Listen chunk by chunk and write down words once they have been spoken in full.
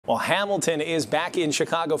Well, Hamilton is back in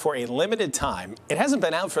Chicago for a limited time. It hasn't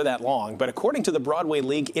been out for that long, but according to the Broadway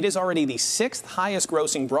League, it is already the 6th highest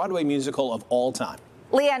grossing Broadway musical of all time.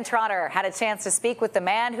 Leanne Trotter had a chance to speak with the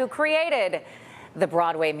man who created the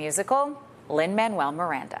Broadway musical, Lin-Manuel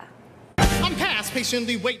Miranda. I'm past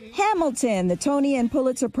patiently waiting. Hamilton, the Tony and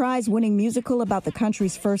Pulitzer Prize-winning musical about the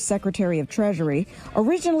country's first Secretary of Treasury,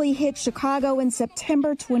 originally hit Chicago in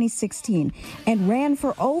September 2016 and ran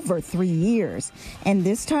for over 3 years. And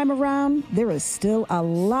this time around, there is still a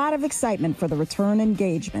lot of excitement for the return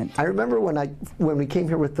engagement. I remember when we came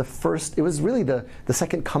here with the first, it was really the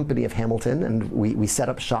second company of Hamilton, and we set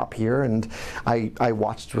up shop here, and I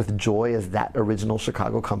watched with joy as that original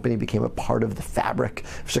Chicago company became a part of the fabric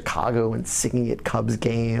of Chicago and singing at Cubs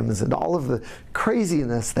games and all of the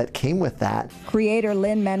craziness that came with that. Creator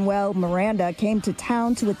Lin-Manuel Miranda came to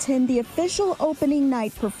town to attend the official opening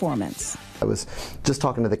night performance. I was just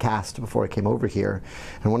talking to the cast before I came over here,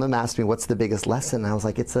 and one of them asked me, what's the biggest lesson? And I was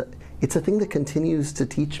like, it's a thing that continues to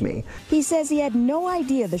teach me. He says he had no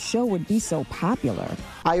idea the show would be so popular.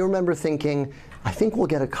 I remember thinking, I think we'll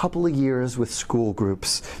get a couple of years with school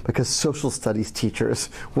groups because social studies teachers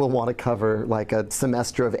will want to cover like a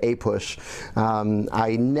semester of APUSH.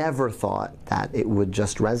 I never thought that it would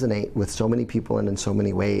just resonate with so many people and in so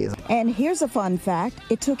many ways. And here's a fun fact.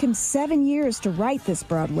 It took him 7 years to write this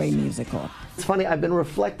Broadway musical. It's funny, I've been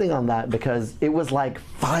reflecting on that because it was like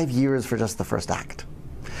 5 years for just the first act.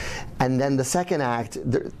 And then the second act,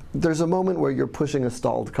 there's a moment where you're pushing a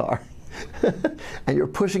stalled car. And you're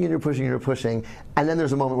pushing and you're pushing and you're pushing, and then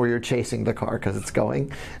there's a moment where you're chasing the car because it's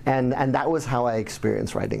going, and that was how I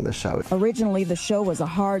experienced writing the show. Originally, the show was a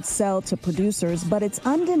hard sell to producers, but its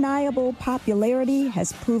undeniable popularity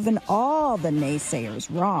has proven all the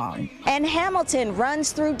naysayers wrong. And Hamilton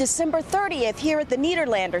runs through December 30th here at the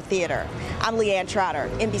Nederlander Theater. I'm Leanne Trotter,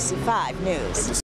 NBC5 News.